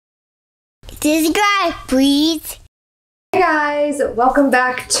Subscribe, please. Hey guys, welcome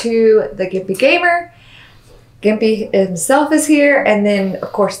back to the Gimpy Gamer. Gimpy himself is here, and then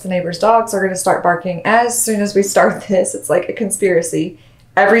of course the neighbor's dogs are going to start barking as soon as we start this. It's like a conspiracy.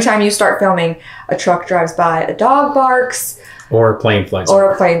 Every time you start filming, a truck drives by, a dog barks, or a plane flies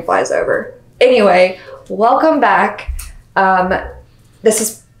over. Anyway, welcome back. This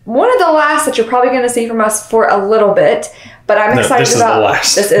is one of the last that you're probably going to see from us for a little bit, but I'm excited this about. Is the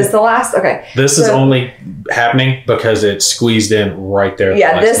last. This is the last. Okay. This is only happening because it's squeezed in right there.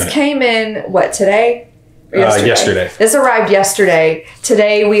 Yeah, this came in what, today? Yesterday. This arrived yesterday.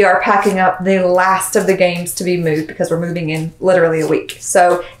 Today we are packing up the last of the games to be moved because we're moving in literally a week.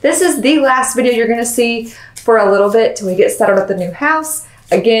 So this is the last video you're going to see for a little bit till we get settled at the new house.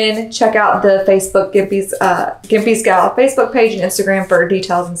 Again, check out the Facebook Gimpy's Gal Facebook page and Instagram for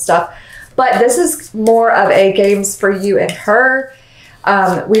details and stuff. But this is more of a games for you and her.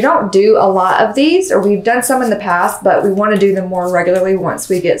 We don't do a lot of these, or we've done some in the past, but we want to do them more regularly once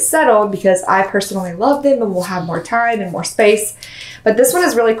we get settled because I personally love them and we'll have more time and more space. But this one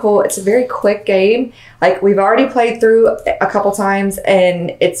is really cool. It's a very quick game. Like, we've already played through a couple times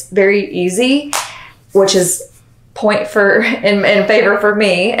and it's very easy, which is point for in favor for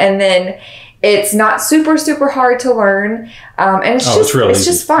me. And then it's not super hard to learn, and it's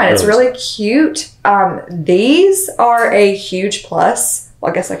just fun. It's really cute. These are a huge plus.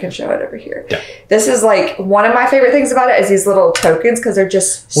 Well, I guess I can show it over here. Yeah. This is like one of my favorite things about it is these little tokens because they're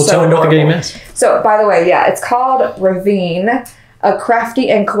just so tell me what the game is. So, by the way, yeah, it's called Ravine, a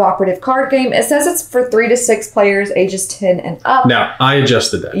crafty and cooperative card game. It says it's for 3 to 6 players, ages 10 and up. Now, I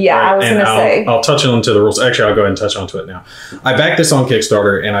adjusted that. Yeah, right? I was going to say. I'll touch on to the rules. Actually, I'll go ahead and touch onto it now. I backed this on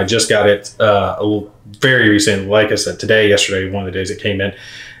Kickstarter, and I just got it very recent. Like I said, today, yesterday, one of the days it came in.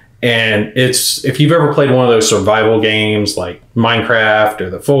 And it's, if you've ever played one of those survival games like Minecraft or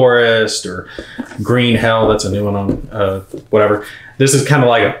The Forest or Green Hell, that's a new one on whatever. This is kind of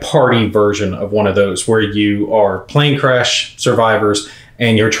like a party version of one of those where you are plane crash survivors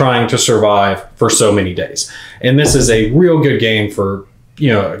and you're trying to survive for so many days. And this is a real good game for, you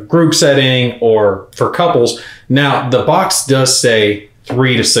know, a group setting or for couples. Now, the box does say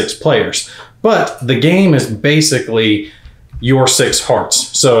 3 to 6 players, but the game is basically your 6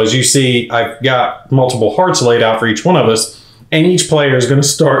 hearts. So as you see, I've got multiple hearts laid out for each one of us, and each player is going to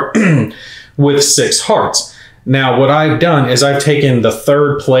start with 6 hearts. Now, what I've done is I've taken the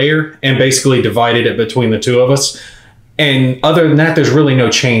 3rd player and basically divided it between the 2 of us. And other than that, there's really no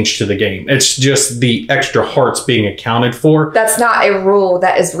change to the game. It's just the extra hearts being accounted for. That's not a rule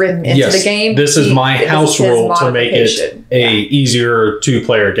that is written into the game. This is my house rule to make it a easier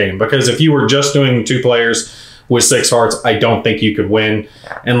 2-player game. Because if you were just doing 2 players with 6 hearts, I don't think you could win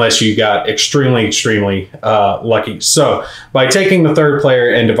unless you got extremely lucky. So by taking the 3rd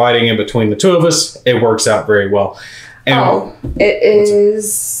player and dividing it between the 2 of us, it works out very well. And it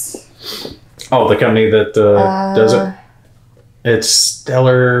is... Oh, the company that does it? It's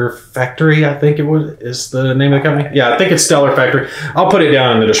Stellar Factory, I think is the name of the company. Yeah, I think it's Stellar Factory. I'll put it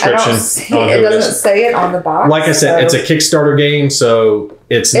down in the description. It doesn't say it on the box. Like I said, it's a Kickstarter game, so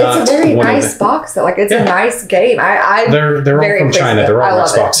it's not. It's a very nice box, though. Like, it's a nice game. They're all from China. They're all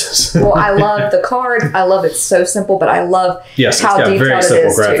nice boxes. Well, I love the card. I love it's so simple, but I love how detailed it is. Yes, it's got very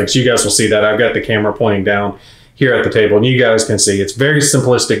simple graphics. You guys will see that. I've got the camera pointing down here at the table, and you guys can see it's very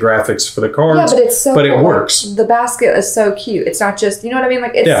simplistic graphics for the cards. Yeah, but it's so cool. It works. The basket is so cute. It's not just, you know what I mean?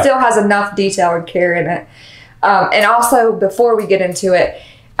 Like, it still has enough detail and care in it. And also, before we get into it,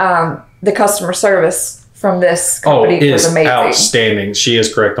 the customer service from this company was amazing. Outstanding. She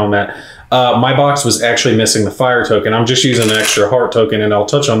is correct on that. My box was actually missing the fire token. I'm just using an extra heart token, and I'll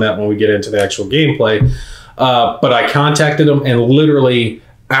touch on that when we get into the actual gameplay. But I contacted them, and literally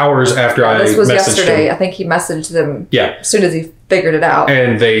hours after I messaged yesterday. I think he messaged them as soon as he figured it out.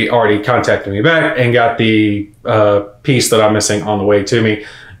 And they already contacted me back and got the piece that I'm missing on the way to me.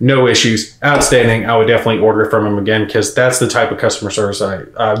 No issues. Outstanding. I would definitely order from him again because that's the type of customer service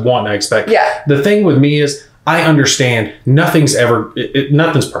I want and I expect. Yeah. The thing with me is I understand nothing's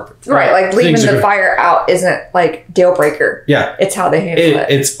perfect. Right. Like, leaving the fire out isn't like deal breaker. Yeah. It's how they handle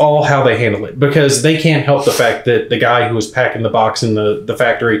it. It's all how they handle it because they can't help the fact that the guy who was packing the box in the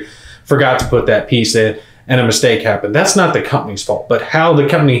factory forgot to put that piece in and a mistake happened. That's not the company's fault, but how the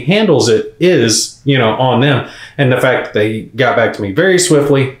company handles it is, you know, on them. And the fact that they got back to me very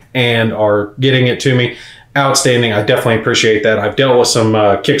swiftly and are getting it to me, outstanding. I definitely appreciate that. I've dealt with some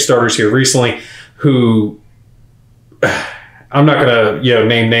Kickstarters here recently who... I'm not going to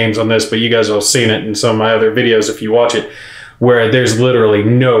name names on this, but you guys will have seen it in some of my other videos if you watch it, where there's literally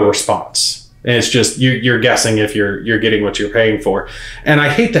no response. And it's just you're guessing if you're getting what you're paying for. And I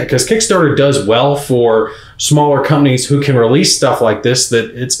hate that because Kickstarter does well for smaller companies who can release stuff like this,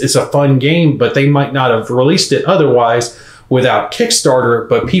 that it's a fun game, but they might not have released it otherwise without Kickstarter,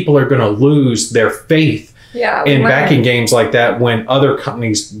 but people are going to lose their faith in backing games like that when other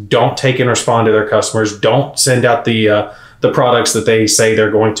companies don't take and respond to their customers, don't send out the products that they say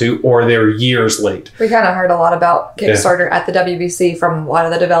they're going to, or they're years late. We kind of heard a lot about Kickstarter at the WBC from a lot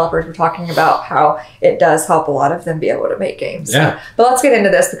of the developers were talking about how it does help a lot of them be able to make games. Yeah. So, but let's get into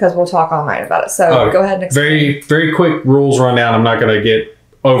this because we'll talk online about it. So go ahead and explain. Very, very quick rules rundown. I'm not going to get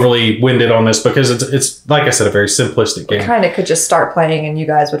overly winded on this because it's like I said, a very simplistic game. We kind of could just start playing and you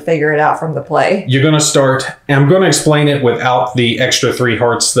guys would figure it out from the play. You're going to start, and I'm going to explain it without the extra 3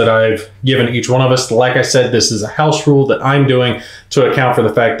 hearts that I've given each one of us. Like I said, this is a house rule that I'm doing to account for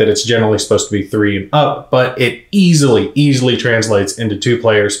the fact that it's generally supposed to be 3 and up, but it easily translates into 2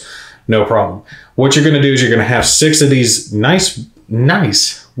 players, no problem. What you're going to do is you're going to have 6 of these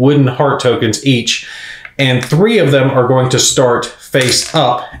nice wooden heart tokens each, and 3 of them are going to start face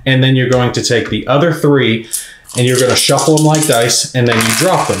up, and then you're going to take the other 3 and you're going to shuffle them like dice, and then you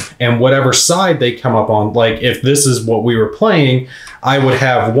drop them. And whatever side they come up on, like if this is what we were playing, I would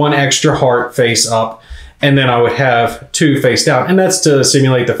have 1 extra heart face up, and then I would have 2 face down. And that's to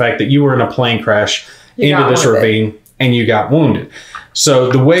simulate the fact that you were in a plane crash into this ravine and you got wounded.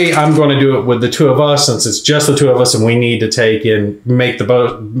 So the way I'm going to do it with the 2 of us, since it's just the 2 of us and we need to take and make the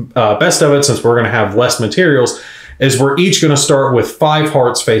best of it since we're going to have less materials, is we're each going to start with 5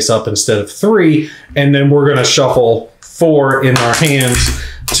 hearts face up instead of 3, and then we're going to shuffle 4 in our hands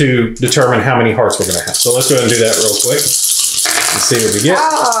to determine how many hearts we're going to have. So let's go ahead and do that real quick. Let's see what we get.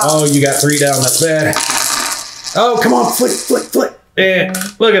 Oh, you got 3 down. That's bad. Oh, come on. Flick. And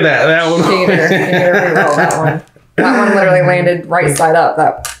look at that. That one. That one. That one literally landed right side up.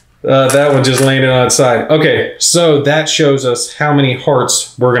 That one just landed on its side. Okay, so that shows us how many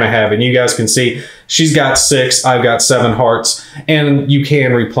hearts we're going to have. And you guys can see she's got 6, I've got 7 hearts. And you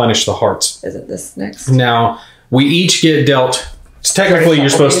can replenish the hearts. Is it this next? Now, we each get dealt. Technically, you're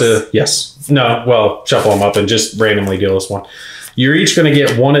supposed to... Yes. No, well, shuffle them up and just randomly deal this one. You're each going to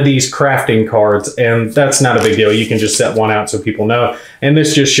get 1 of these crafting cards, and that's not a big deal. You can just set 1 out so people know. And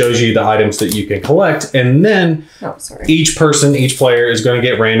this just shows you the items that you can collect. And then each player is going to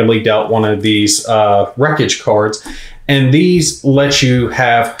get randomly dealt 1 of these wreckage cards. And these let you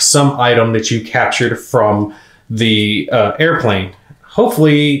have some item that you captured from the airplane.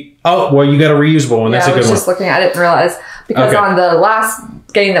 Hopefully, oh, well, you got a reusable one. That's a good one. I was just looking, I didn't realize. Because on the last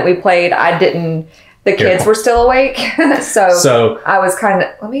game that we played, the kids were still awake. so I was kind of,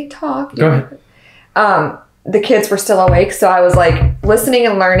 let me talk. Go ahead. The kids were still awake. So I was like listening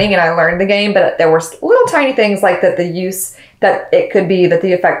and learning, and I learned the game, but there were little tiny things like that that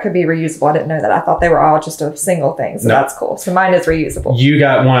the effect could be reusable. I didn't know that. I thought they were all just a single thing. So that's cool. So mine is reusable. You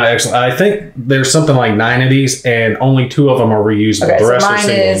got one excellent. I think there's something like 9 of these, and only 2 of them are reusable. Okay, the rest mine are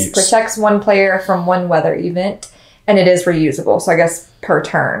single use. Protects 1 player from 1 weather event, and it is reusable. So I guess per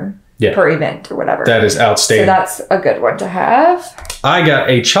turn. Yeah. Per event or whatever. That is outstanding. So that's a good one to have. I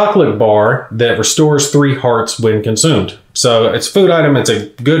got a chocolate bar that restores 3 hearts when consumed. So it's a food item. It's a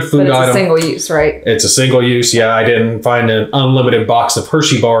good food item. It's a single use, right? It's a single use. Yeah, I didn't find an unlimited box of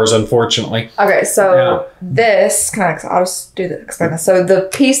Hershey bars, unfortunately. Okay, so this I'll just explain this. So the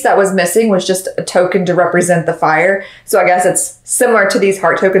piece that was missing was just a token to represent the fire. So I guess it's similar to these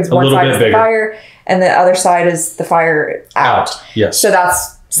heart tokens. One side is the fire, and the other side is the fire out. Yes. So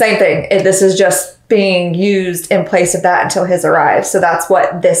that's same thing. This is just being used in place of that until his arrives. So that's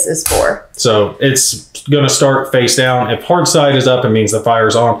what this is for. So it's going to start face down. If hard side is up, it means the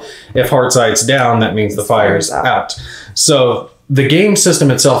fire's on. If hard side's down, that means the fire's out. So the game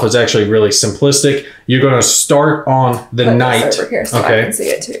system itself is actually really simplistic. You're going to start on the night. Over here so I can see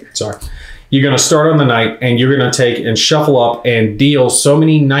it too. Sorry. You're going to start on the night, and you're going to take and shuffle up and deal so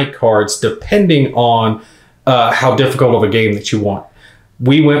many night cards depending on how difficult of a game that you want.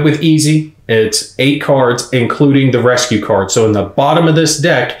 We went with easy. It's 8 cards, including the rescue card. So in the bottom of this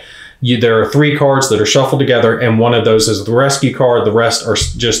deck, there are 3 cards that are shuffled together, and one of those is the rescue card. The rest are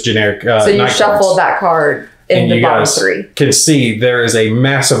just generic so you shuffled that card in the bottom 3. You can see there is a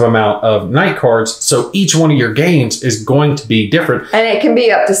massive amount of night cards. So each one of your games is going to be different. And it can be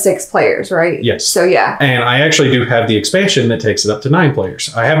up to 6 players, right? Yes. So yeah. And I actually do have the expansion that takes it up to 9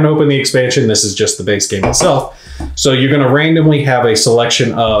 players. I haven't opened the expansion. This is just the base game itself. So you're going to randomly have a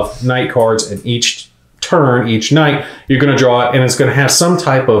selection of night cards, and each turn, each night, you're going to draw it, and it's going to have some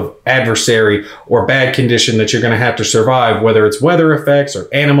type of adversary or bad condition that you're going to have to survive, whether it's weather effects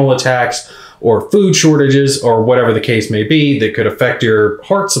or animal attacks or food shortages or whatever the case may be that could affect your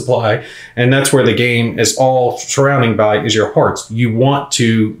heart supply. And that's where the game is all surrounding by is your hearts. You want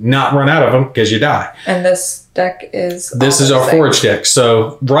to not run out of them because you die. And this deck is... This is our forage deck.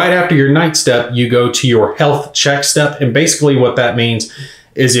 So right after your night step, you go to your health check step. And basically what that means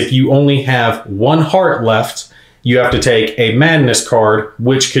is if you only have one heart left, you have to take a madness card,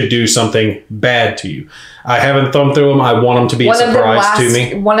 which could do something bad to you. I haven't thumbed through them. I want them to be a surprise to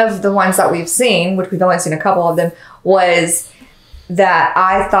me. One of the ones that we've seen, which we've only seen a couple of them, was that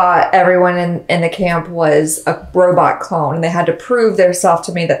I thought everyone in the camp was a robot clone. And they had to prove themselves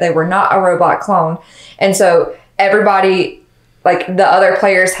to me that they were not a robot clone. And so everybody, like the other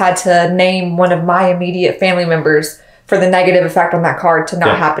players, had to name one of my immediate family members for the negative effect on that card to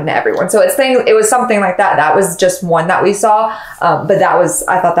not happen to everyone. So it was something like that. That was just one that we saw. But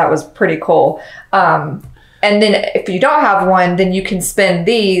I thought that was pretty cool. And then if you don't have one, then you can spend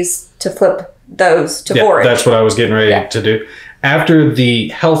these to flip those to forage. That's what I was getting ready to do. After the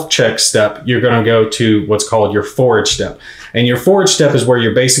health check step, you're going to go to what's called your forage step. And your forage step is where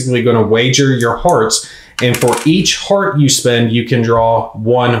you're basically going to wager your hearts. And for each heart you spend, you can draw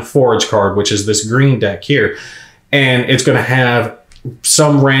one forage card, which is this green deck here. And it's going to have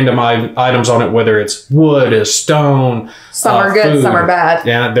some random items on it, whether it's wood, a stone. Some are good, food. Some are bad.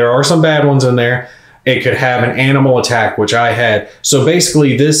 Yeah, there are some bad ones in there. It could have an animal attack, which I had. So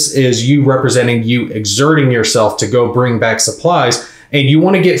basically, this is you representing you exerting yourself to go bring back supplies. And you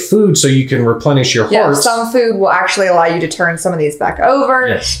want to get food so you can replenish your hearts. Some food will actually allow you to turn some of these back over.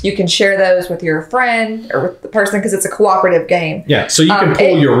 Yes. You can share those with your friend or with the person because it's a cooperative game. Yeah, so you can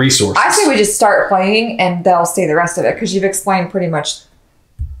pull your resources. I say we just start playing and they'll see the rest of it because you've explained pretty much.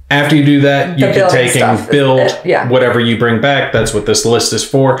 After you do that, you can take and build whatever you bring back. That's what this list is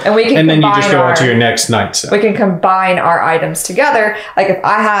for. And then you just go on to your next night set. We can combine our items together. Like if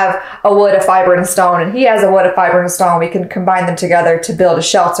I have a wood, a fiber, and a stone, and he has a wood, a fiber, and a stone, we can combine them together to build a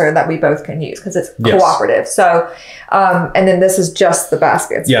shelter that we both can use because it's cooperative. So, and then this is just the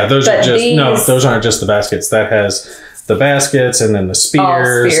baskets. Yeah, those aren't just the baskets. That has the baskets and then the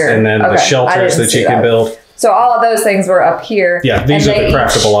spears and then the shelters that you can build. So all of those things were up here. Yeah, these are the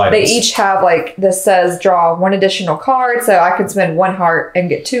craftable items. They each have, like, this says draw one additional card. So I can spend one heart and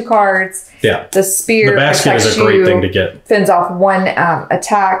get 2 cards. Yeah. The spear. The basket is a great thing to get. Fends off 1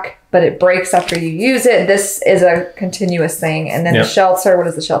 attack, but it breaks after you use it. This is a continuous thing. And then the shelter, what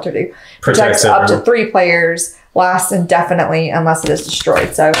does the shelter do? Protects up to 3 players. Lasts indefinitely unless it is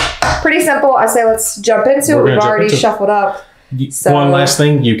destroyed. So pretty simple. I say let's jump into it. We've already shuffled up. So, one last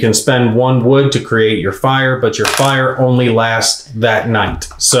thing, you can spend 1 wood to create your fire, but your fire only lasts that night.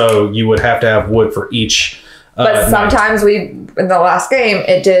 So you would have to have wood for each But sometimes in the last game,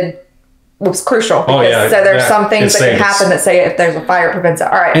 was crucial. Because, so there's some things that can happen that say if there's a fire, it prevents it.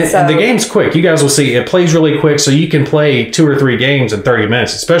 All right. And the game's quick. You guys will see it plays really quick. So you can play 2 or 3 games in 30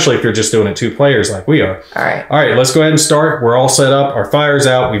 minutes, especially if you're just doing it 2 players like we are. All right. All right, let's go ahead and start. We're all set up. Our fire's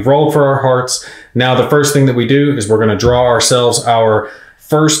out. We've rolled for our hearts. Now the first thing that we do is we're going to draw ourselves our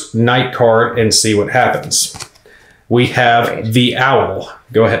first night card and see what happens. We have the owl.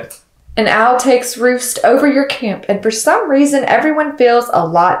 Go ahead. An owl takes roost over your camp, and for some reason, everyone feels a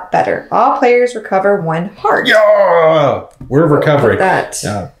lot better. All players recover 1 heart. Yeah, we're recovering. That.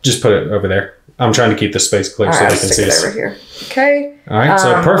 Just put it over there. I'm trying to keep the space clear so they can see us. Over here. Okay. All right,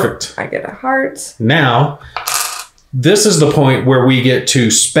 so perfect. I get a heart. Now, this is the point where we get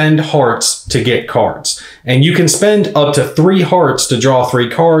to spend hearts to get cards. And you can spend up to 3 hearts to draw 3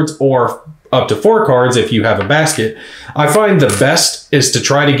 cards or up to 4 cards if you have a basket. I find the best is to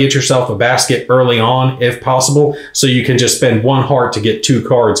try to get yourself a basket early on if possible, so you can just spend 1 heart to get 2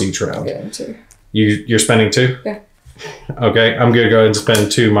 cards each round. I'm getting 2. You're spending 2? Yeah. Okay, I'm going to go ahead and spend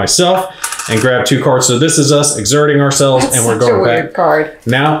 2 myself and grab 2 cards. So this is us exerting ourselves. That's and we're such going a back. Weird card.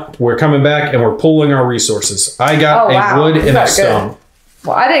 Now we're coming back and we're pulling our resources. I got a wood and a stone.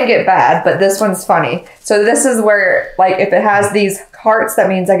 Well, I didn't get bad, but this one's funny. So this is where, like, if it has these hearts, that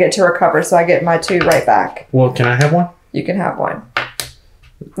means I get to recover. So I get my 2 right back. Well, can I have one? You can have one.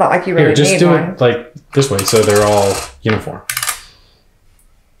 Not like you really need one. Just do it like this way so they're all uniform.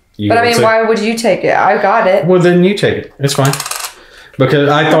 But I mean, why would you take it? I got it. Well, then you take it. It's fine. Because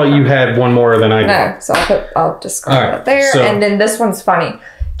I thought you had one more than I did. No, so I'll discard that there. So, and then this one's funny.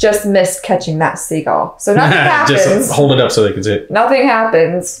 Just missed catching that seagull. So nothing happens. Just hold it up so they can see it. Nothing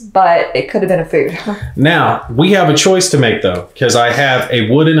happens, but it could have been a food. Now, we have a choice to make, though, because I have a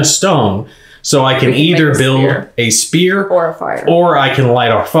wood and a stone. So I can either build a spear or a fire, or I can light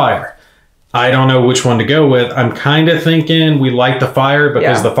our fire. I don't know which one to go with. I'm kind of thinking we light the fire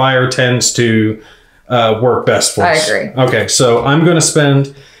because the fire tends to work best for us. I agree. Okay, so I'm going to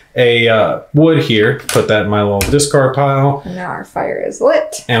spend a wood here. Put that in my little discard pile. And now our fire is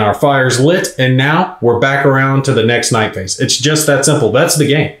lit. And our fire's lit. And now we're back around to the next night phase. It's just that simple. That's the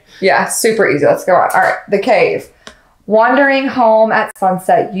game. Yeah, super easy. Let's go on. All right, the cave. Wandering home at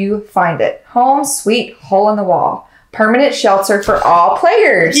sunset, you find it. Home, sweet, hole in the wall. Permanent shelter for all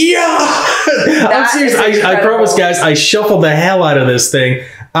players. Yeah! I'm serious. I promise, guys, I shuffled the hell out of this thing.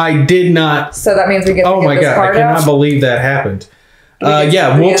 I did not. So that means we get to Oh my God, I cannot believe that happened.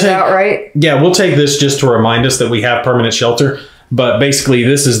 Yeah, we'll take this just to remind us that we have permanent shelter. But basically,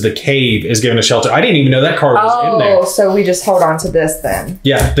 this is the cave is given a shelter. I didn't even know that card was in there. Oh, so we just hold on to this then.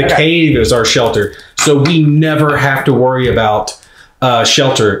 Yeah, the cave is our shelter. So we never have to worry about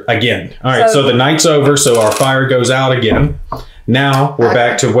shelter again. All right, so the night's over. So our fire goes out again. Now we're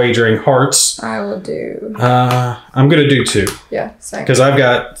back to wagering hearts. I will do. I'm going to do 2. Yeah, same. Because I've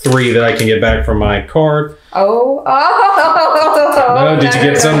got 3 that I can get back from my card. Oh. No, did you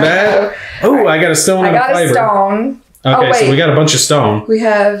get some bad? Oh, I got a stone and a fiber. I got a stone. Okay, so we got a bunch of stone. We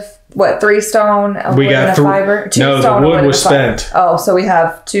have, what, 3 stone, a wood and a fiber? 2 no, stone, the wood was spent. Oh, so we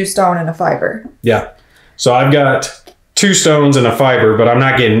have 2 stone and a fiber. Yeah. So I've got 2 stones and a fiber, but I'm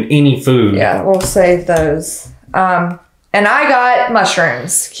not getting any food. Yeah, we'll save those. And I got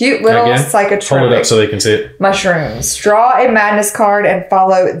mushrooms. Cute little psychotropic. Hold it up so they can see it. Mushrooms. Draw a madness card and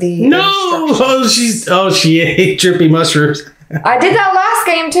follow the instructions. She ate drippy mushrooms. I did that last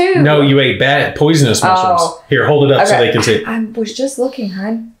game too. No, you ate bad poisonous mushrooms. Oh. Here, hold it up so they can see it. I was just looking,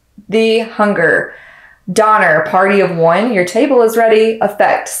 hon. The hunger. Donner, party of 1. Your table is ready.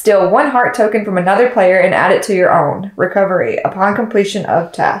 Effect. Steal 1 heart token from another player and add it to your own. Recovery. Upon completion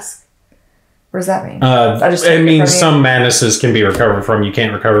of task. What does that mean? It means some madnesses can be recovered from. You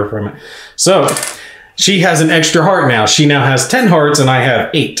can't recover from it. So she has an extra heart now. She now has 10 hearts and I have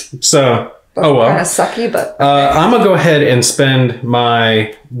 8. So... Oh well. Kind of sucky, but I'm gonna go ahead and spend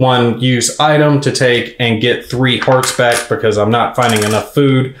my 1 use item to take and get 3 hearts back because I'm not finding enough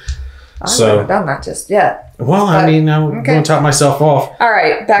food. I haven't done that just yet. Well, I mean, I'm gonna top myself off. All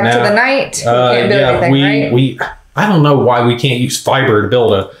right, back to the night. We can't build anything, right? I don't know why we can't use fiber to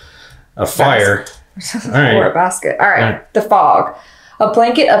build a fire. All right. Or a basket. All right. The fog. A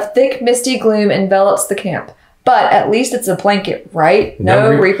blanket of thick, misty gloom envelops the camp. But at least it's a blanket, right?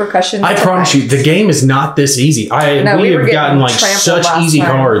 No repercussions. I promise you, the game is not this easy. We have gotten like such easy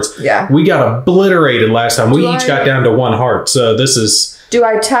cards. Yeah. We got obliterated last time. We each got down to 1 heart. So this is... Do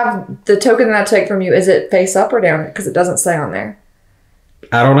I have the token that I take from you? Is it face up or down? Because it doesn't say on there.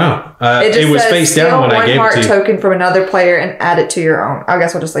 I don't know. It was face down when I gave it to you. 1 heart token from another player and add it to your own. I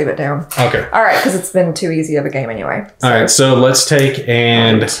guess we'll just leave it down. Okay. All right, because it's been too easy of a game anyway. So. All right, so let's take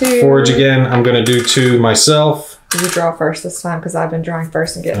and forge again. I'm going to do 2 myself. You draw first this time because I've been drawing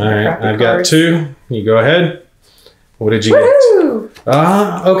first and getting all right, I've got 2. You go ahead. What did you get?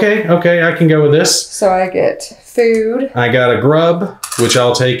 Okay, I can go with this. So I get food. I got a grub, which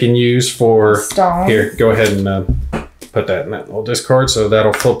I'll take and use for... Stone. Here, go ahead and... put that in that little discard, so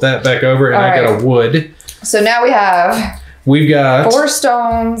that'll flip that back over. And I got a wood. So now we've got 4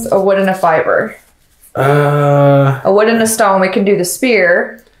 stones, a wood, and a fiber. A wood and a stone. We can do the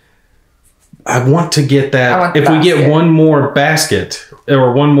spear. I want to get that. If we get 1 more basket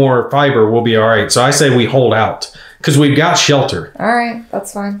or 1 more fiber, we'll be all right. So I say we hold out because we've got shelter. All right,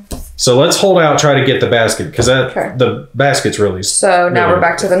 that's fine. So let's hold out, try to get the basket because the basket's really... So now we're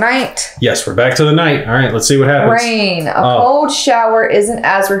back to the night. Yes, we're back to the night. All right, let's see what happens. Rain. A cold shower isn't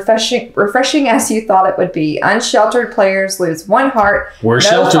as refreshing as you thought it would be. Unsheltered players lose 1 heart. We're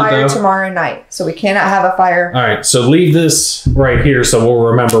sheltered fire though. Tomorrow night. So we cannot have a fire. All right, so leave this right here so we'll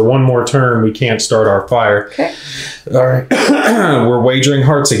remember 1 more turn we can't start our fire. Okay. All right. We're wagering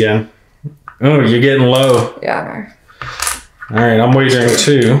hearts again. Oh, you're getting low. Yeah, I know. All right, I'm wagering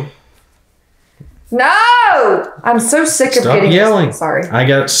 2. No! I'm so sick of getting yelling. This. Sorry. I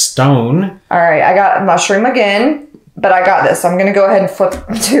got stone. All right, I got mushroom again, but I got this. So I'm going to go ahead and flip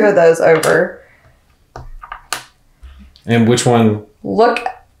 2 of those over. And which one? Look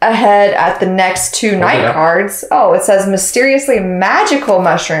ahead at the next 2 night cards. Oh, it says mysteriously magical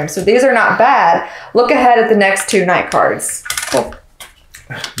mushrooms. So these are not bad. Look ahead at the next 2 night cards. Cool.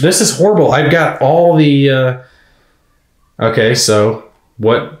 This is horrible. I've got all the... Okay, so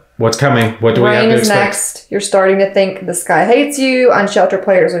what's coming? What do we have to expect? Rain is next. You're starting to think the sky hates you. Unsheltered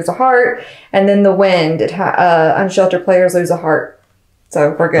players lose a heart. And then the wind. Unsheltered players lose a heart.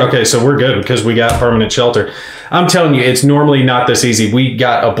 So we're good. Okay, so we're good because we got permanent shelter. I'm telling you, it's normally not this easy. We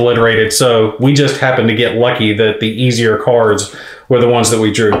got obliterated. So we just happened to get lucky that the easier cards were the ones that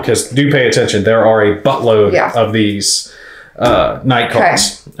we drew. Because do pay attention. There are a buttload of these night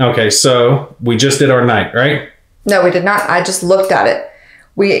cards. Okay, so we just did our night, right? No, we did not. I just looked at it.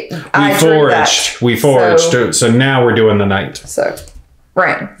 We foraged. So now we're doing the night. So,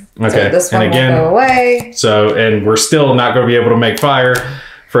 rain. Okay. So this one will go away. So, and we're still not going to be able to make fire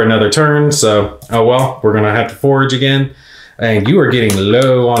for another turn. So, oh well, we're going to have to forage again. And you are getting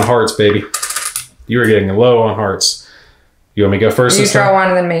low on hearts, baby. You are getting low on hearts. You want me to go first? You draw one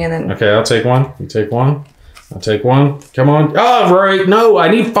and then me and then. Okay, I'll take one. You take one. I'll take one. Come on. Oh, right. No, I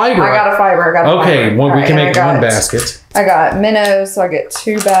need fiber. I got a fiber. Okay, well, we can make one basket. I got minnows, so I get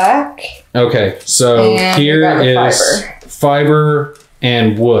 2 back. Okay, so here is fiber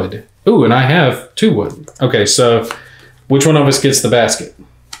and wood. Ooh, and I have 2 wood. Okay, so which one of us gets the basket?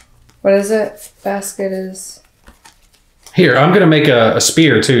 What is it? Basket is... Here, I'm going to make a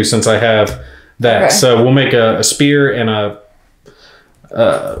spear, too, since I have that. Okay. So we'll make a spear and a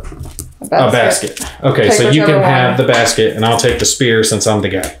basket. Okay, so you can have the basket, and I'll take the spear since I'm the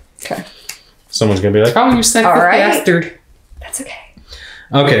guy. Okay. Someone's going to be like, oh, you said bastard. That's okay.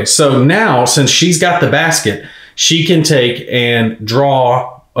 Okay, so now, since she's got the basket, she can take and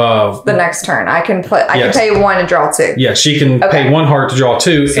draw... the next turn. I can pay 1 and draw 2. Yeah, she can pay 1 heart to draw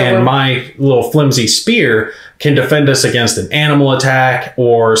 2, so and my little flimsy spear can defend us against an animal attack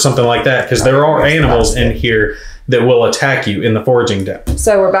or something like that, because there are animals in here that will attack you in the foraging depth.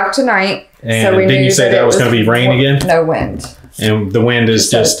 So we're back to night. And so didn't you say that was going to be rain again? No wind. And the wind is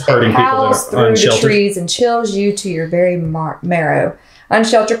just hurting people that are unsheltered. Through the trees and chills you to your very marrow.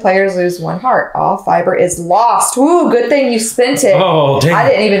 Unsheltered players lose 1 heart. All fiber is lost. Woo, good thing you spent it. Oh, damn. I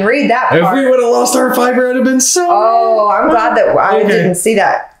didn't even read that part. If we would have lost our fiber, it would have been so... Oh, I'm glad that I didn't see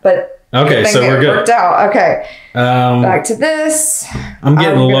that. But okay, so we're good. Worked out. Okay. Back to this. I'm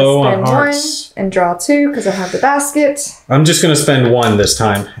getting low on hearts. 1 and draw 2 because I have the basket. I'm just going to spend 1 this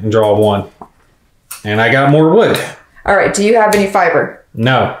time and draw 1. And I got more wood. All right. Do you have any fiber?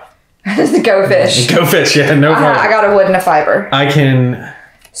 No. Go fish. Go fish, yeah, no problem. I got a wood and a fiber. I can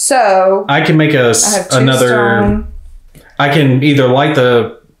make another. I can either light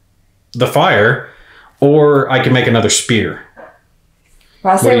the fire, or I can make another spear.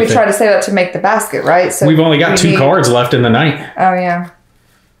 Well, I say we try to save up to make the basket, right? So we've only got 2 cards left in the night. Oh yeah.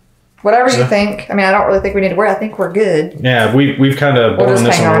 Whatever you think. I mean, I don't really think we need to worry. I think we're good. Yeah, we've kind of blown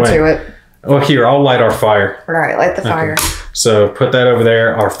this on the way. To it. Well, here, I'll light our fire. All right, light the fire. So put that over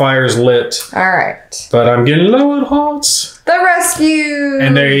there. Our fire's lit. All right. But I'm getting low on hearts. The rescue.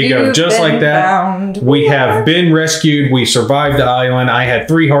 And there you go. Just like that. We have been rescued. We survived the island. I had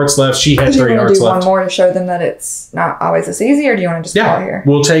 3 hearts left. She had 3 hearts left. Do you want one more to show them that it's not always this easy, or do you want to just draw here?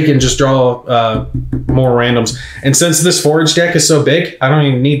 We'll take and just draw more randoms. And since this forage deck is so big, I don't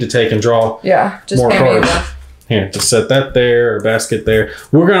even need to take and draw just more cards. Here, just set that there, or basket there.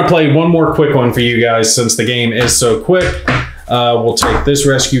 We're going to play one more quick one for you guys since the game is so quick. We'll take this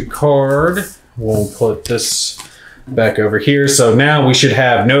rescue card. We'll put this back over here. So now we should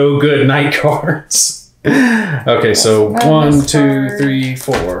have no good night cards. Okay, so 1, 2, 3,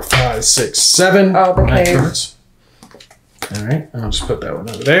 4, 5, 6, 7 night cards. All right, I'll just put that one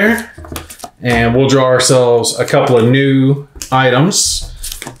over there. And we'll draw ourselves a couple of new items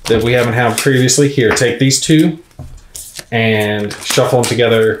that we haven't had previously. Here, take these 2 and shuffle them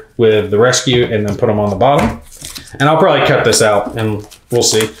together with the rescue and then put them on the bottom. And I'll probably cut this out and we'll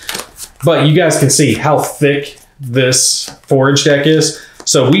see. But you guys can see how thick this forage deck is.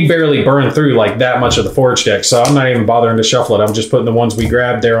 So we barely burn through like that much of the forage deck. So I'm not even bothering to shuffle it. I'm just putting the ones we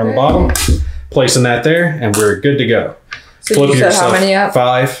grabbed there on the bottom, placing that there, and we're good to go. So flip you said how many up?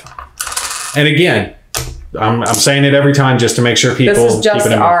 5. And again, I'm saying it every time just to make sure people... This is just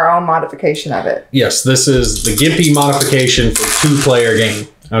our own modification of it. Yes, this is the Gimpy modification for 2-player game.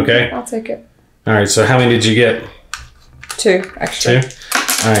 Okay? I'll take it. All right, so how many did you get? 2 extra. 2?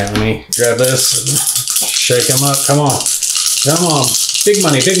 All right, let me grab this and shake them up. Come on. Come on. Big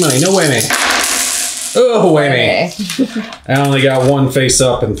money, no way, man. Oh, way, man. I only got 1 face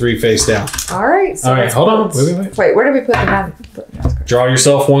up and 3 face down. All right. So all right, hold on. Wait. Wait, where did we put them? Draw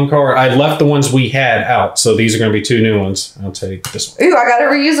yourself 1 card. I left the ones we had out, so these are going to be 2 new ones. I'll take this one. Ooh, I got a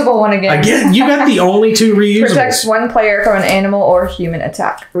reusable one again. Again, you got the only 2 reusables. Protects 1 player from an animal or human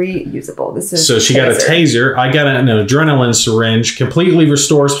attack. Reusable. This is so she got a taser. I got an adrenaline syringe. Completely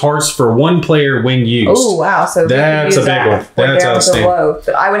restores hearts for 1 player when used. Oh wow! So that's a big one. That's outstanding.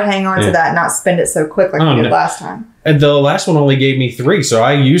 But I would hang on to that and not spend it so quick like we did last time. And the last one only gave me 3, so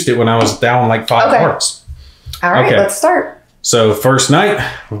I used it when I was down like 5 hearts. All right, let's start. So first night,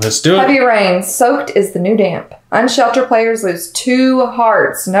 let's do it. Heavy rain. Soaked is the new damp. Unsheltered players lose 2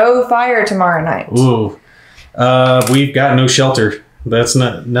 hearts. No fire tomorrow night. Ooh. We've got no shelter. That's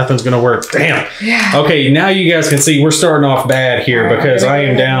nothing's gonna work. Damn. Yeah. Okay, now you guys can see we're starting off bad here because I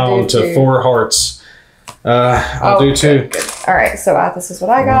am down to 4 hearts. I'll do 2. Good. All right, so this is what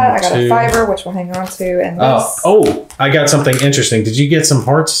I got. I got a fiber, which we'll hang on to, and this. Oh, I got something interesting. Did you get some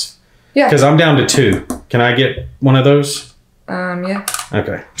hearts? Yeah. Because I'm down to 2. Can I get one of those? Yeah.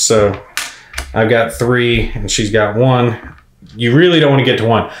 Okay, so I've got 3, and she's got 1. You really don't want to get to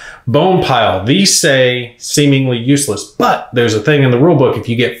 1. Bone pile. These say seemingly useless, but there's a thing in the rule book. If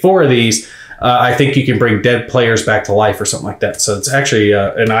you get 4 of these, I think you can bring dead players back to life or something like that. So it's actually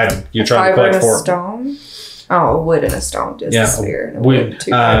an item you're trying to collect for. Stone. Oh, wood and a stone. Just a sphere and a wood.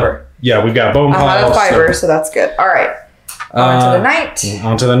 2 fiber. Yeah, we've got bone pile. I have fiber, so that's good. All right. On to the night.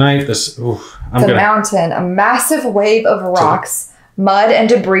 On to the night. Mountain. A massive wave of rocks, mud, and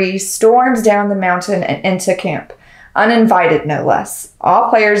debris storms down the mountain and into camp. Uninvited, no less. All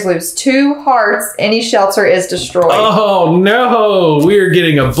players lose 2 hearts. Any shelter is destroyed. Oh, no. We are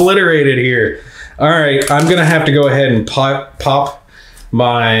getting obliterated here. All right. I'm going to have to go ahead and pop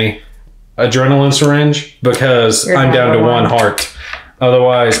my adrenaline syringe because I'm down to 1 heart.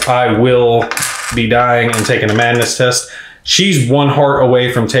 Otherwise, I will be dying and taking a madness test. She's 1 heart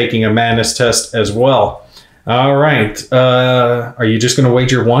away from taking a madness test as well. All right. Are you just going to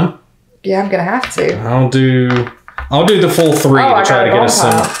wager 1? Yeah, I'm going to have to. I'll do the full 3 to try to get us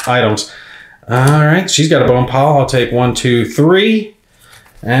some items. All right. She's got a bone pile. I'll take 1, 2, 3.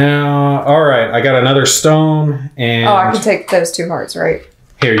 All right. I got another stone. And I can take those 2 hearts, right?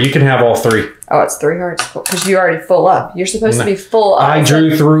 Here, you can have all 3. Oh, it's 3 hearts because you're already full up. You're supposed to be full up. I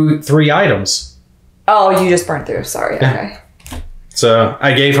drew through 3 items. Oh, you just burned through. Sorry. Okay. So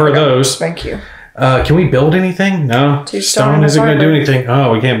I gave her those. Thank you. Can we build anything? No. 2 stone isn't going to do anything.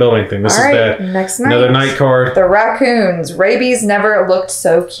 Oh, we can't build anything. This is bad. Next night. Another night card. The raccoons. Rabies never looked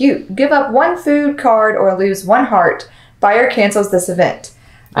so cute. Give up 1 food card or lose 1 heart. Fire cancels this event.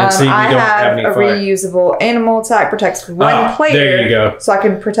 And see, I have a reusable animal attack. Protects 1 player. There you go. So I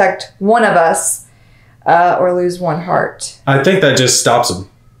can protect 1 of us or lose 1 heart. I think that just stops them.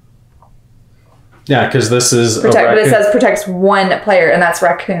 Yeah, because this is but it says protects 1 player, and that's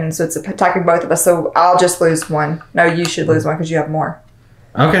raccoon, so it's attacking both of us. So I'll just lose 1. No, you should lose 1 because you have more.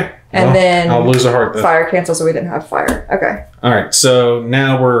 Okay. And then I'll lose a heart then. Fire cancel, so we didn't have fire. Okay. All right, so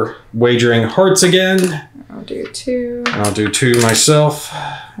now we're wagering hearts again. I'll do 2. I'll do 2 myself.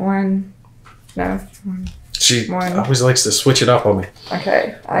 1. No. 1. She always likes to switch it up on me.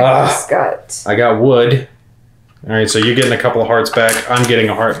 Okay. I got wood. All right, so you're getting a couple of hearts back. I'm getting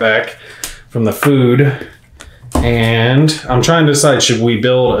a heart back from the food. And I'm trying to decide, should we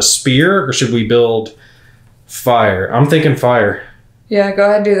build a spear or should we build fire? I'm thinking fire. Yeah, go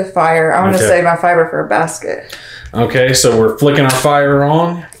ahead and do the fire. I want to save my fiber for a basket. Okay, so we're flicking our fire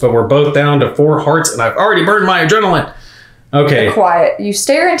on, but we're both down to 4 hearts, and I've already burned my adrenaline. Okay. Be quiet. You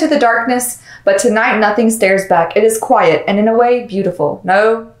stare into the darkness, but tonight nothing stares back. It is quiet and in a way beautiful.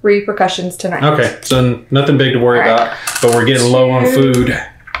 No repercussions tonight. Okay, so nothing big to worry about, but we're getting low on food.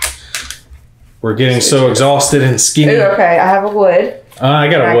 We're getting so exhausted and skinny. Ooh, okay, I have a wood. I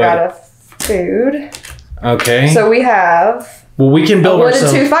got a wood. I got a food. Okay. So we have... Well, we can build wood and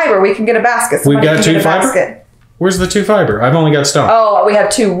 2 fiber. We can get a basket. We've got 2 fiber? Where's the 2 fiber? I've only got stone. Oh, we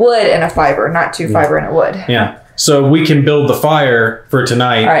have 2 wood and a fiber, not 2 fiber and a wood. Yeah. So we can build the fire for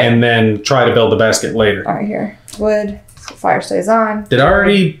tonight and then try to build the basket later. All right, here. Wood. So fire stays on. Did I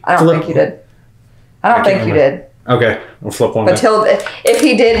already I don't think you did. I don't think you did. Okay. We'll flip one. But if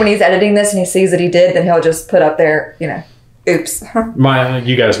he did when he's editing this and he sees that he did, then he'll just put up there, you know, oops.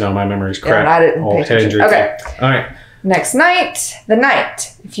 You guys know my memory's crap. Yeah, I didn't pay attention. Okay. All right. Next night, the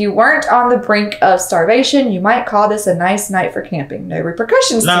night. If you weren't on the brink of starvation, you might call this a nice night for camping. No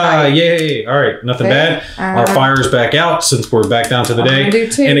repercussions tonight. Yay. All right. Nothing bad. Our fire's back out since we're back down to the day. Do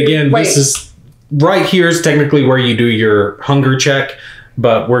 2. And again, this is right here is technically where you do your hunger check,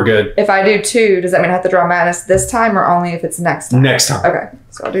 but we're good. If I do 2, does that mean I have to draw madness this time or only if it's next time? Next time. Okay.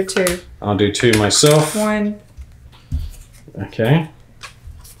 So I'll do 2. I'll do 2 myself. 1. Okay.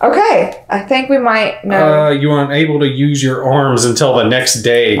 Okay, I think we might know. You aren't able to use your arms until the next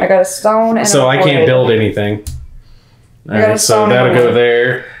day. I got a stone and so I can't build anything. All right, so that'll go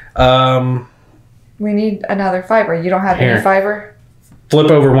there. We need another fiber. You don't have any fiber?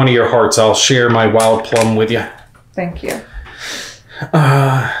 Flip over one of your hearts. I'll share my wild plum with you. Thank you.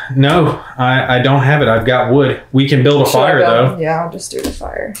 No, I don't have it. I've got wood. We can build a fire, though. Yeah, I'll just do the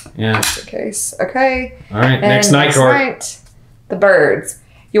fire. Yeah. Just in case. Okay. All right, and next night card. The birds.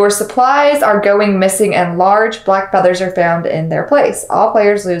 Your supplies are going missing and large black feathers are found in their place. All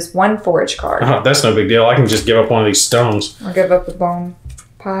players lose 1 forage card. Oh, that's no big deal. I can just give up one of these stones. I'll give up the bone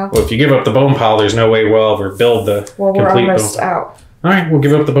pile. Well, if you give up the bone pile, there's no way we'll ever build the complete bone pile. out. All right, we'll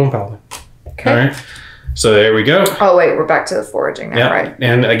give up the bone pile then. Okay. All right. So there we go. Oh, wait, we're back to the foraging now, right?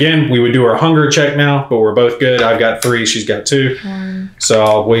 And again, we would do our hunger check now, but we're both good. I've got 3, she's got 2. So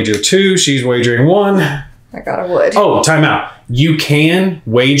I'll wager 2, she's wagering 1. I got a wood. Oh, time out. You can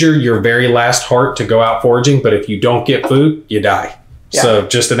wager your very last heart to go out foraging, but if you don't get food, you die. Yeah. So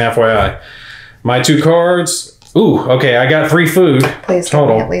just an FYI. My 2 cards. Ooh, okay, I got 3 food. Please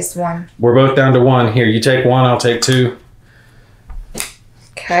total. Give me at least 1. We're both down to 1. Here, you take 1, I'll take 2.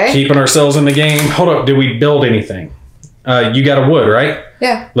 Okay. Keeping ourselves in the game. Hold up, did we build anything? You got a wood, right?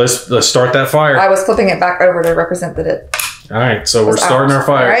 Yeah. Let's start that fire. I was flipping it back over to represent that it. All right, so we're starting our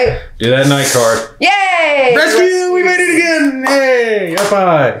fire. All right. Do that night card. Yay! Rescue! We made it again! Hey! Up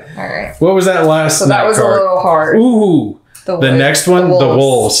high. All right. What was that last night card? So that was a little hard. Ooh. The next one, the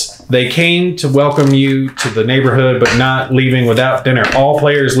wolves. They came to welcome you to the neighborhood, but not leaving without dinner. All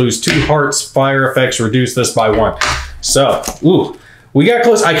players lose 2 hearts. Fire effects reduce this by 1. So, ooh. We got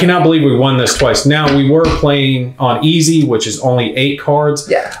close. I cannot believe we won this twice. Now, we were playing on easy, which is only 8 cards.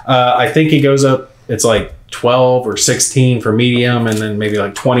 Yeah. I think it goes up, it's like 12 or 16 for medium, and then maybe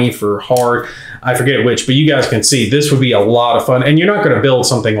like 20 for hard. I forget which, but you guys can see this would be a lot of fun. And you're not going to build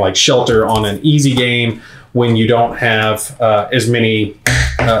something like Shelter on an easy game when you don't have as many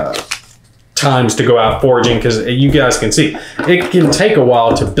times to go out foraging, because you guys can see it can take a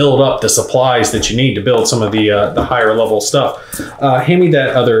while to build up the supplies that you need to build some of the higher level stuff. Hand me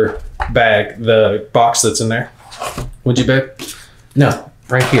that other bag, the box that's in there. Would you, babe? No,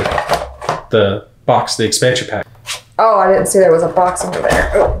 right here. The box, the expansion pack. Oh, I didn't see there was a box under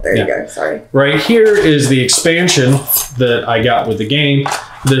there. Oh, there you go. Sorry. Right here is the expansion that I got with the game.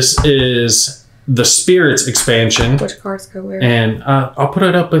 This is the Spirits expansion. Which cards go where? And I'll put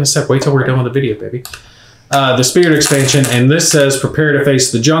it up in a sec. Wait till we're done with the video, baby. The Spirit expansion, and this says prepare to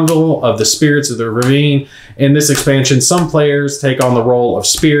face the jungle of the spirits of the ravine. In this expansion, some players take on the role of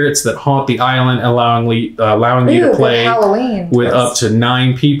spirits that haunt the island, allowing you to play with up to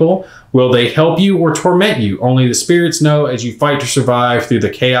 9 people. Will they help you or torment you? Only the spirits know as you fight to survive through the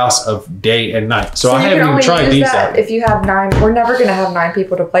chaos of day and night. So I haven't even tried these out. If you have 9, we're never going to have 9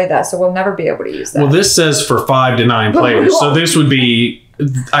 people to play that, so we'll never be able to use that. Well, this says for 5 to 9 players. So this would be,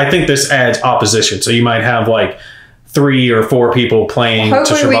 I think this adds opposition. So you might have like 3 or 4 people playing to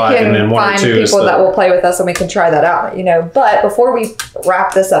survive, and then 1 or 2 people that will play with us, and we can try that out, you know. But before we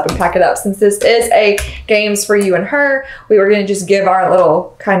wrap this up and pack it up, since this is a games for you and her, we were going to just give our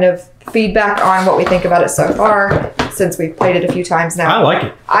little kind of feedback on what we think about it so far, since we've played it a few times now. I like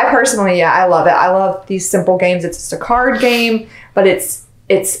it. I personally, I love it. I love these simple games. It's just a card game, but it's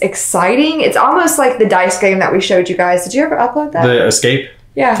exciting. It's almost like the dice game that we showed you guys. Did you ever upload that? The Escape?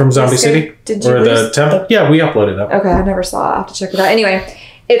 Yeah. From Zombie City? Did you? Or the Temple? Yeah, we uploaded that. Okay, I never saw it. I have to check it out. Anyway,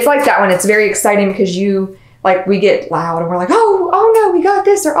 it's like that one. It's very exciting because we get loud and we're like, oh no, we got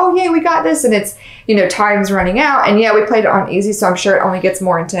this, or oh yeah, we got this, and it's, you know, time's running out. And yeah, we played it on easy, so I'm sure it only gets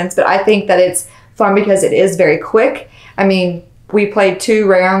more intense, but I think that it's fun because it is very quick. I mean, we played 2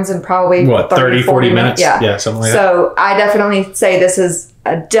 rounds in probably 30, 40 minutes? Yeah, something like that. So I definitely say this is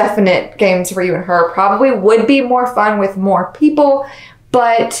a definite games for you and her. Probably would be more fun with more people,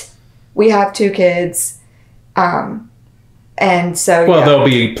 but we have 2 kids. And so, they'll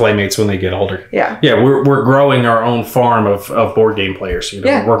be playmates when they get older. Yeah. Yeah, we're growing our own farm of board game players. You know,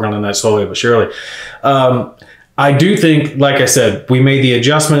 we're working on that slowly but surely. I do think, like I said, we made the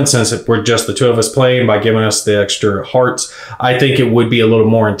adjustment since we're just the 2 of us playing by giving us the extra hearts. I think it would be a little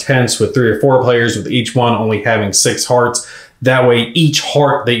more intense with 3 or 4 players, with each one only having 6 hearts. That way, each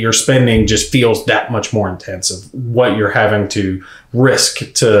heart that you're spending just feels that much more intense of what you're having to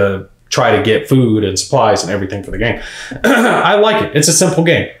risk to try to get food and supplies and everything for the game. I like it. It's a simple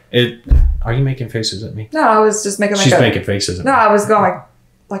game. Are you making faces at me? No, I was just making She's making faces at me. No, I was going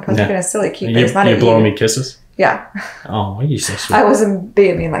like I was making a silly cute face. You're blowing me kisses? Yeah. Oh, you're so sweet. I wasn't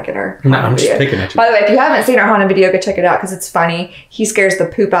being mean like in her. No, I'm just picking at you. By the way, if you haven't seen our haunted video, go check it out because it's funny. He scares the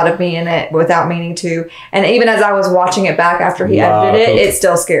poop out of me in it without meaning to. And even as I was watching it back after he edited it, it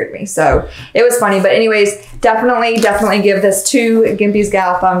still scared me. So it was funny. But anyways, definitely give this to Gimpy's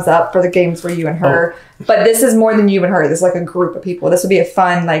Gal thumbs up for the games for you and her. Oh. But this is more than you and her. This is like a group of people. This would be a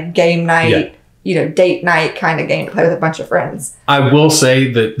fun like game night. Yeah. You know, date night kind of game to play with a bunch of friends. I will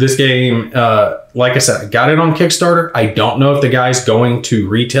say that this game, like I said, I got it on Kickstarter. I don't know if the guy's going to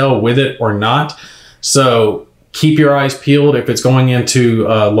retail with it or not. So keep your eyes peeled if it's going into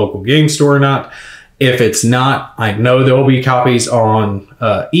a local game store or not. If it's not, I know there will be copies on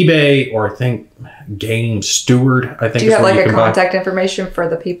eBay or I think Game Steward. I think. Do you have like a contact information for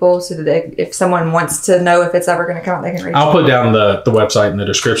the people so that if someone wants to know if it's ever going to come out, they can reach out? I'll put down the website in the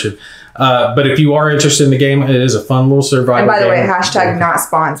description. But if you are interested in the game, it is a fun little survival game. And by the way, hashtag not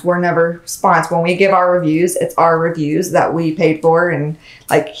spawns. We're never spawns. When we give our reviews, it's our reviews that we paid for. And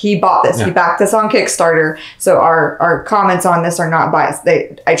like, he bought this. Yeah. He backed this on Kickstarter. So our comments on this are not biased.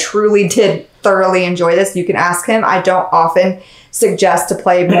 I truly did thoroughly enjoy this. You can ask him. I don't often suggest to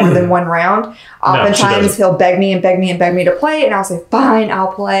play more than one round. Oftentimes he'll beg me to play, and I'll say, fine,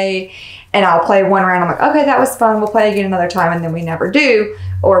 I'll play. And I'll play one round. I'm like, okay, that was fun. We'll play again another time. And then we never do.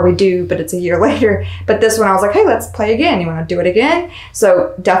 Or we do, but it's a year later. But this one, I was like, hey, let's play again. You want to do it again?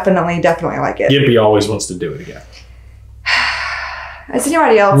 So definitely like it. Gimpy always wants to do it again. Is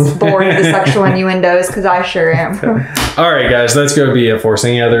anybody else bored of the sexual innuendos? Because I sure am. All right, guys, let's go be it for us.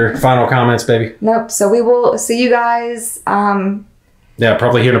 Any other final comments, baby? Nope. So we will see you guys. Yeah,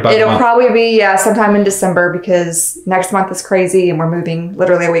 probably here in about a month. It'll probably be sometime in December, because next month is crazy and we're moving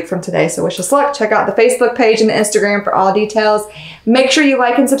literally a week from today. So wish us luck. Check out the Facebook page and the Instagram for all details. Make sure you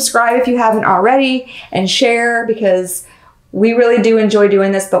like and subscribe if you haven't already, and share, because we really do enjoy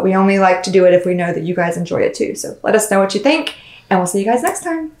doing this, but we only like to do it if we know that you guys enjoy it too. So let us know what you think, and we'll see you guys next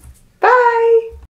time. Bye.